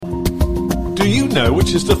Do you know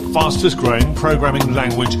which is the fastest growing programming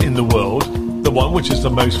language in the world? The one which is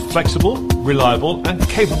the most flexible, reliable and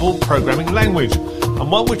capable programming language,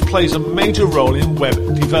 and one which plays a major role in web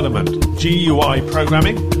development, GUI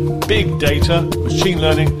programming, big data, machine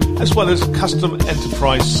learning, as well as custom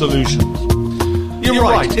enterprise solutions. You're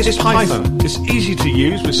right, it's Python. It's easy to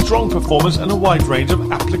use with strong performance and a wide range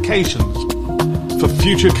of applications. For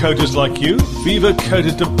future coders like you, Viva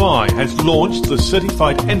Coder Dubai has launched the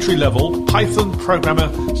certified entry-level Python programmer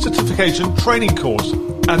certification training course.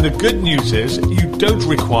 And the good news is you don't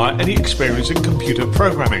require any experience in computer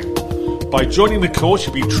programming. By joining the course,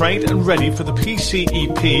 you'll be trained and ready for the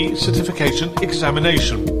PCEP certification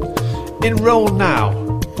examination. Enroll now.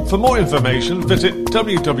 For more information, visit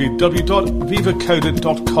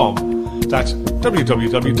www.vivacoder.com. That's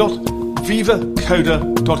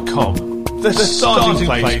www.vivacoder.com. The starting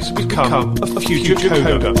place to become a future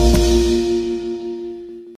coder.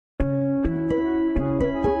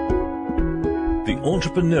 The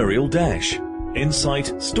Entrepreneurial Dash.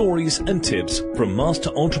 Insight, stories and tips from Master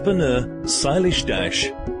Entrepreneur Sailesh Dash.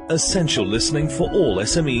 Essential listening for all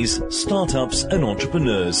SMEs, startups and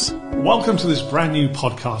entrepreneurs. Welcome to this brand new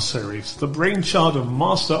podcast series, the brainchild of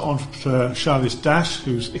Master Entrepreneur Sailesh Dash,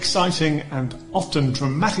 whose exciting and often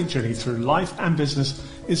dramatic journey through life and business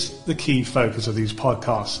is the key focus of these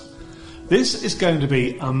podcasts. This is going to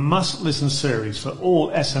be a must-listen series for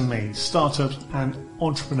all SMEs, startups and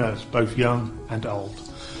entrepreneurs, both young and old.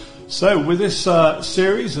 So with this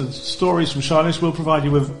series of stories from Sailesh, we'll provide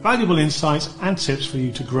you with valuable insights and tips for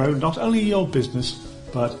you to grow not only your business,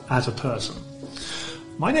 but as a person.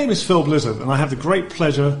 My name is Phil Blizzard, and I have the great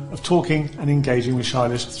pleasure of talking and engaging with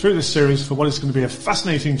Sailesh through this series for what is going to be a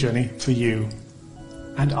fascinating journey for you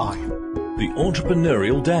and I. The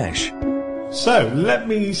Entrepreneurial Dash. So let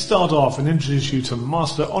me start off and introduce you to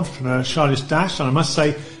Master Entrepreneur Sailesh Dash, and I must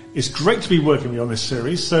say it's great to be working with you on this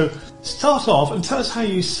series. So start off and tell us how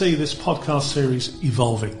you see this podcast series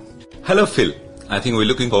evolving. Hello, Phil. I think we're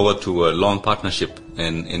looking forward to a long partnership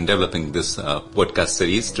in developing this podcast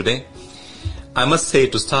series today. I must say,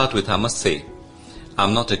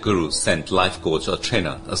 I'm not a guru, sent life coach or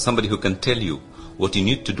trainer or somebody who can tell you what you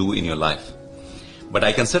need to do in your life. But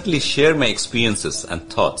I can certainly share my experiences and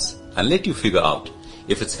thoughts and let you figure out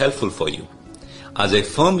if it's helpful for you. As I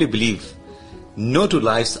firmly believe, no two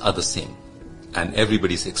lives are the same and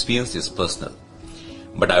everybody's experience is personal.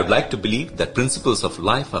 But I would like to believe that principles of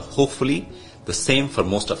life are hopefully the same for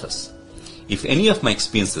most of us. If any of my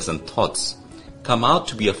experiences and thoughts come out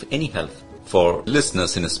to be of any help for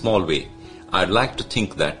listeners in a small way, I'd like to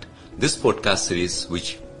think that this podcast series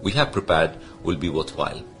which we have prepared will be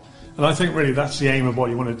worthwhile. And I think really that's the aim of what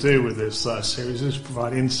you want to do with this series, is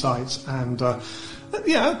provide insights and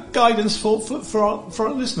guidance for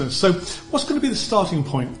our listeners. So what's going to be the starting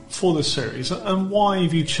point for this series, and why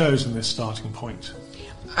have you chosen this starting point?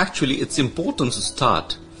 Actually, it's important to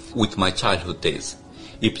start with my childhood days.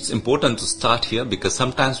 It's important to start here because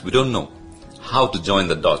sometimes we don't know how to join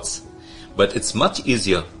the dots. But it's much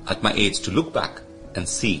easier at my age to look back and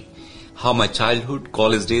see how my childhood,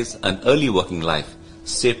 college days and early working life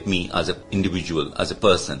shaped me as an individual, as a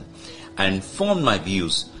person, and formed my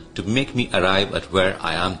views to make me arrive at where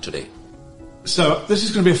I am today. So this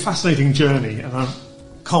is going to be a fascinating journey, and I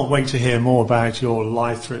can't wait to hear more about your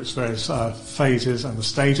life through its various phases and the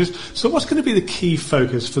stages. So what's going to be the key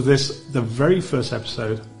focus for this, the very first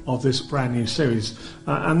episode of this brand new series?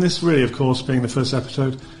 And this really, of course, being the first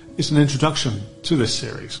episode, is an introduction to this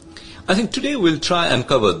series. I think today we'll try and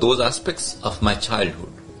cover those aspects of my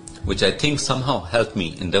childhood which I think somehow helped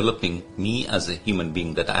me in developing me as a human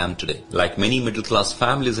being that I am today. Like many middle-class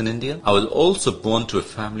families in India, I was also born to a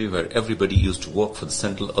family where everybody used to work for the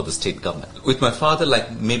central or the state government. With my father,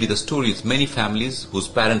 like maybe the stories, many families whose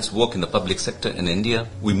parents work in the public sector in India,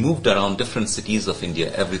 we moved around different cities of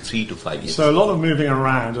India every 3 to 5 years. So a lot of moving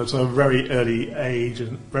around at a very early age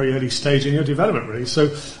and very early stage in your development, really. So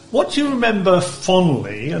what do you remember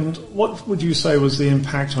fondly, and what would you say was the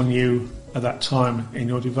impact on you at that time in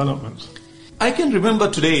your development? I can remember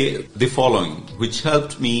today the following, which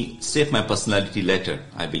helped me shape my personality later,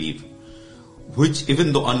 I believe, which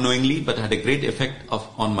even though unknowingly, but had a great effect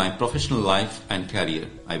on my professional life and career,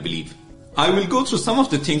 I believe. I will go through some of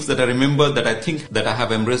the things that I remember that I think that I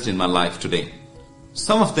have embraced in my life today.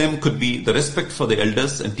 Some of them could be the respect for the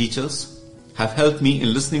elders and teachers, have helped me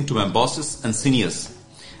in listening to my bosses and seniors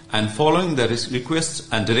and following their requests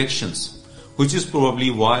and directions, which is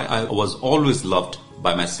probably why I was always loved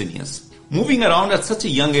by my seniors. Moving around at such a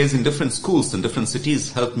young age in different schools and different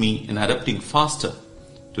cities helped me in adapting faster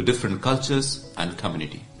to different cultures and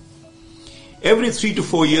community. Every 3 to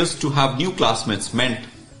 4 years to have new classmates meant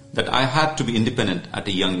that I had to be independent at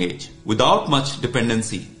a young age, without much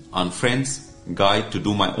dependency on friends, guide to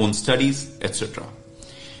do my own studies, etc.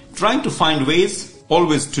 Trying to find ways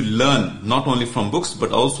always to learn, not only from books,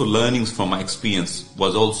 but also learnings from my experience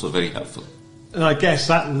was also very helpful. And I guess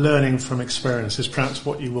that learning from experience is perhaps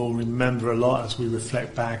what you will remember a lot as we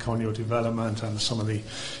reflect back on your development and some of the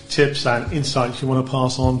tips and insights you want to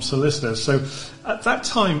pass on to listeners. So at that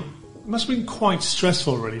time, it must have been quite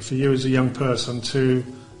stressful really for you as a young person to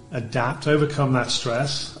adapt, overcome that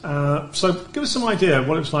stress. So give us some idea of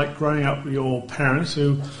what it was like growing up with your parents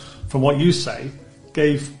who, from what you say,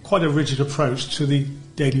 gave quite a rigid approach to the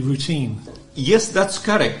daily routine. Yes, that's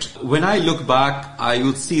correct. When I look back, I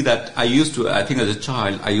would see that I think as a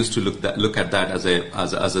child, I used to look at that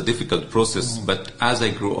as a difficult process. But as I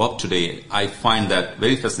grew up today, I find that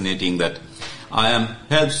very fascinating that I am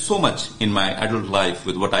helped so much in my adult life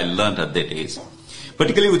with what I learned at that age.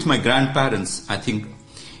 Particularly with my grandparents, I think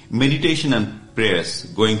meditation and prayers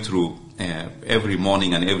going through every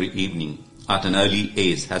morning and every evening at an early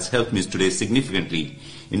age has helped me today significantly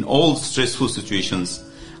in all stressful situations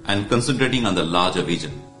and concentrating on the larger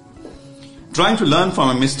vision. Trying to learn from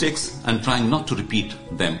my mistakes and trying not to repeat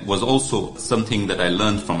them was also something that I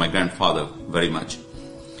learned from my grandfather very much.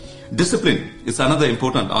 Discipline is another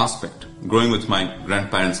important aspect, growing with my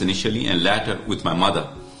grandparents initially and later with my mother,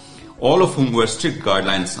 all of whom were strict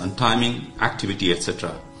guidelines on timing, activity,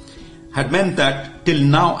 etc., had meant that till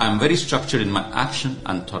now I am very structured in my action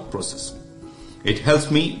and thought process. It helps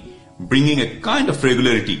me bringing a kind of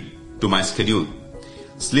regularity to my schedule.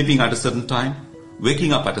 Sleeping at a certain time,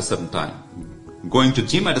 waking up at a certain time, going to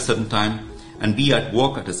gym at a certain time, and be at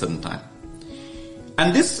work at a certain time.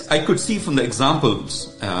 And this I could see from the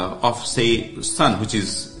examples of, say, sun, which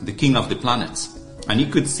is the king of the planets. And you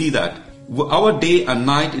could see that our day and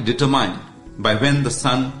night is determined by when the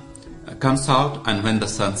sun comes out and when the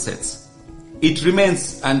sun sets. It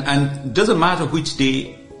remains, and doesn't matter which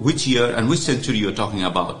day, which year, and which century you're talking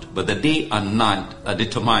about, but the day and night are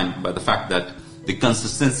determined by the fact that the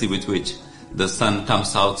consistency with which the sun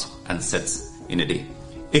comes out and sets in a day.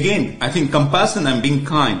 Again, I think compassion and being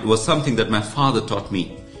kind was something that my father taught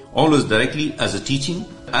me, always directly as a teaching,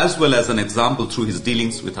 as well as an example through his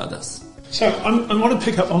dealings with others. So I want to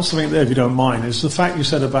pick up on something there, if you don't mind, is the fact you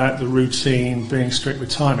said about the routine, being strict with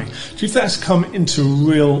timing. Do you think that's come into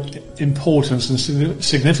real importance and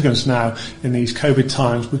significance now in these COVID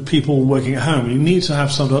times with people working at home? You need to have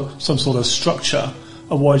some sort of structure,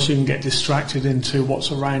 otherwise you can get distracted into what's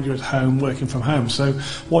around you at home, working from home. So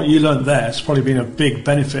what you learned there has probably been a big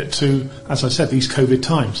benefit to, as I said, these COVID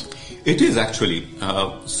times. It is actually.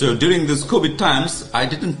 So during these COVID times, I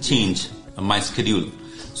didn't change my schedule.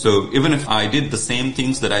 So even if I did the same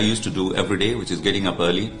things that I used to do every day, which is getting up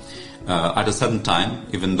early at a certain time,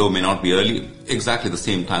 even though may not be early, exactly the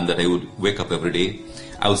same time that I would wake up every day,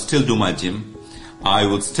 I would still do my gym. I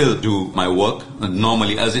would still do my work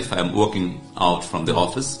normally as if I'm working out from the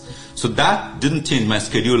office. So that didn't change my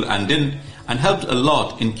schedule and helped a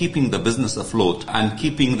lot in keeping the business afloat and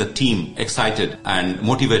keeping the team excited and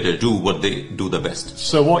motivated to do what they do the best.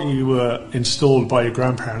 So what you were installed by your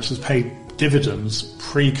grandparents has paid dividends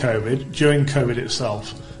pre-COVID, during COVID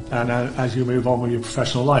itself, and as you move on with your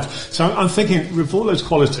professional life. So I'm thinking with all those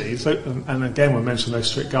qualities, and again we mentioned those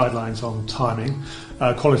strict guidelines on timing,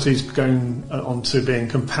 qualities going on to being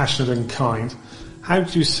compassionate and kind, how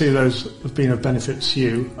do you see those as being of benefit to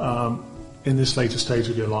you in this later stage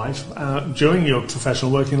of your life, during your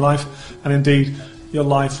professional working life, and indeed your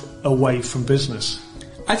life away from business?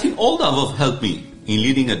 I think all the above helped me in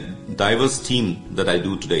leading a diverse team that I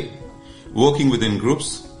do today, working within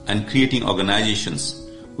groups and creating organizations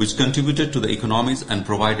which contributed to the economies and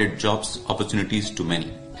provided jobs opportunities to many.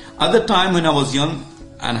 At the time when I was young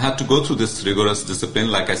and had to go through this rigorous discipline,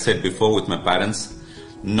 like I said before, with my parents,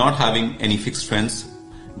 not having any fixed friends,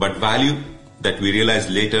 but value that we realized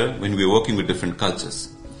later when we were working with different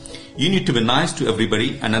cultures. You need to be nice to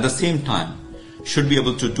everybody and at the same time should be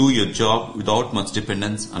able to do your job without much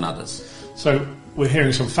dependence on others. So we're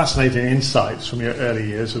hearing some fascinating insights from your early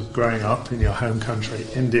years of growing up in your home country,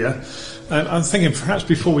 India. And I'm thinking perhaps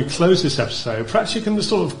before we close this episode, perhaps you can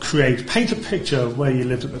sort of paint a picture of where you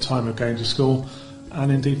lived at the time of going to school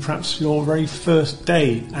and indeed perhaps your very first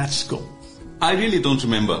day at school. I really don't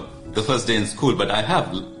remember the first day in school, but I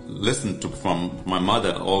have listened to from my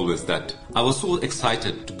mother always that I was so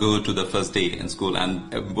excited to go to the first day in school, and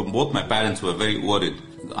both my parents were very worried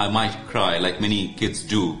I might cry like many kids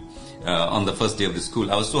do on the first day of the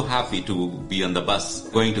school. I was so happy to be on the bus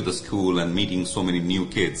going to the school and meeting so many new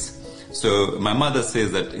kids. So my mother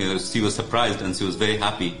says that she was surprised and she was very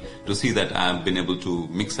happy to see that I've been able to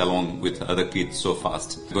mix along with other kids so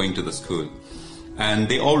fast going to the school. And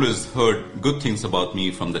they always heard good things about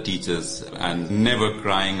me from the teachers, and never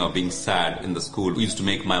crying or being sad in the school. It used to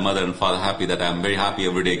make my mother and father happy that I'm very happy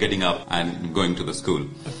every day getting up and going to the school.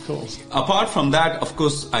 Of course. Apart from that, of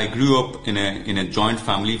course, I grew up in a joint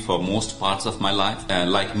family for most parts of my life,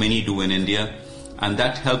 like many do in India. And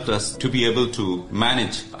that helped us to be able to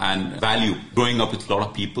manage and value growing up with a lot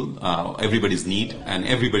of people, everybody's need, and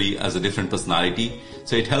everybody has a different personality.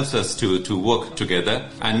 So it helps us to work together,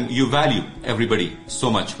 and you value everybody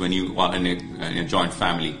so much when you are in a joint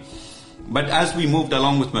family. But as we moved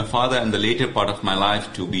along with my father and the later part of my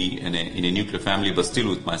life to be in a nuclear family, but still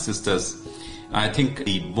with my sisters, I think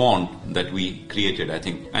the bond that we created,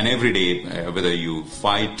 and every day, whether you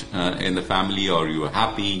fight in the family or you are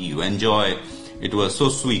happy, you enjoy, it was so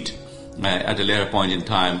sweet at a later point in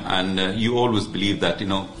time, and you always believe that,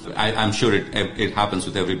 I'm sure it happens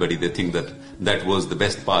with everybody. They think that was the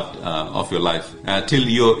best part of your life till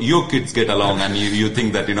your kids get along and you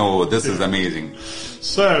think that, this is amazing.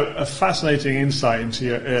 So, a fascinating insight into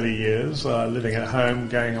your early years, living at home,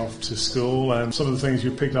 going off to school, and some of the things you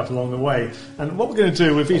picked up along the way. And what we're going to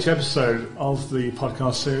do with each episode of the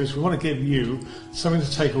podcast series, we want to give you something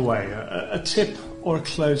to take away, a tip or a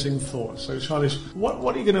closing thought. So, Shailesh,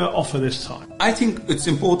 what are you going to offer this time? I think it's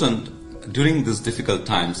important during these difficult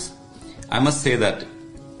times. I must say that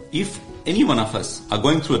if any one of us are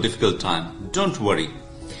going through a difficult time, don't worry.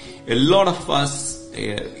 A lot of us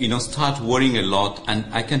start worrying a lot, and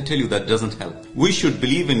I can tell you that doesn't help. We should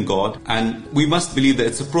believe in God, and we must believe that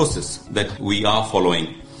it's a process that we are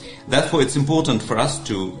following. Therefore, it's important for us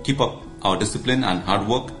to keep up our discipline and hard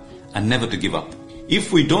work and never to give up.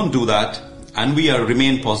 If we don't do that and we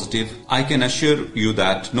remain positive, I can assure you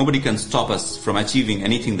that nobody can stop us from achieving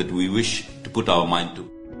anything that we wish to put our mind to.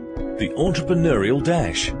 The Entrepreneurial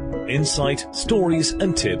Dash. Insight, stories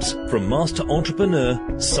and tips from master entrepreneur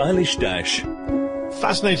Shailesh Dash.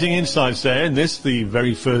 Fascinating insights there in this, the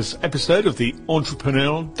very first episode of the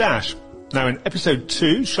Entrepreneurial Dash. Now in episode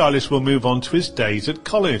 2, Shailesh will move on to his days at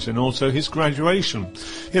college and also his graduation.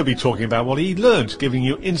 He'll be talking about what he learned, giving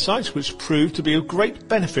you insights which proved to be of great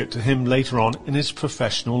benefit to him later on in his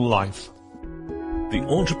professional life. The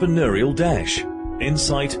Entrepreneurial Dash.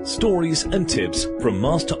 Insight, stories and tips from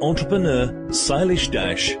master entrepreneur Shailesh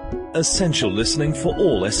Dash. Essential listening for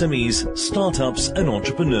all SMEs, startups and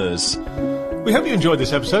entrepreneurs. We hope you enjoyed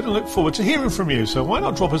this episode and look forward to hearing from you. So why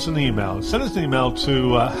not drop us an email? Send us an email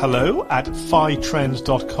to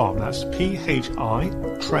hello@phitrends.com. That's PHI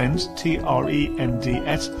Trends.com.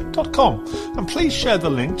 And please share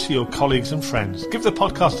the link to your colleagues and friends. Give the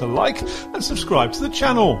podcast a like and subscribe to the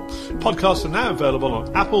channel. Podcasts are now available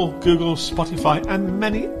on Apple, Google, Spotify and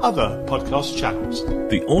many other podcast channels.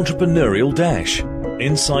 The Entrepreneurial Dash.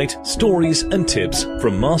 Insight, stories and tips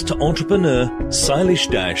from master entrepreneur Shailesh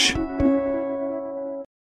Dash.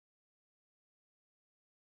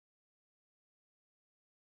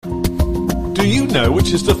 Do you know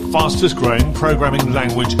which is the fastest growing programming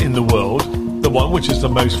language in the world? The one which is the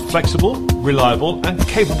most flexible, reliable and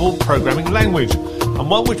capable programming language, and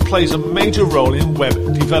one which plays a major role in web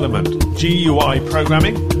development, GUI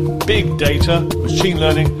programming, big data, machine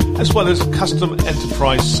learning, as well as custom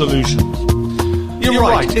enterprise solutions. You're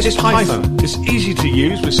right, it's Python. It's easy to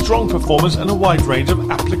use with strong performance and a wide range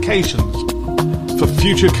of applications. For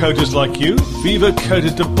future coders like you, Viva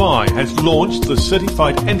Coder Dubai has launched the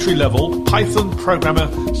certified entry-level Python programmer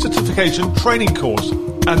certification training course.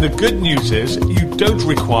 And the good news is you don't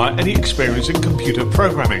require any experience in computer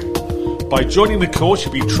programming. By joining the course,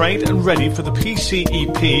 you'll be trained and ready for the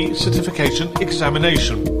PCEP certification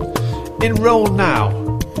examination. Enroll now.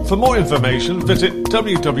 For more information, visit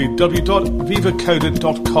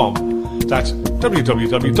www.vivacoder.com. That's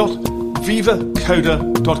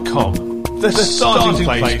www.vivacoder.com. The starting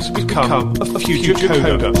place to become a future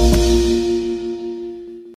coder.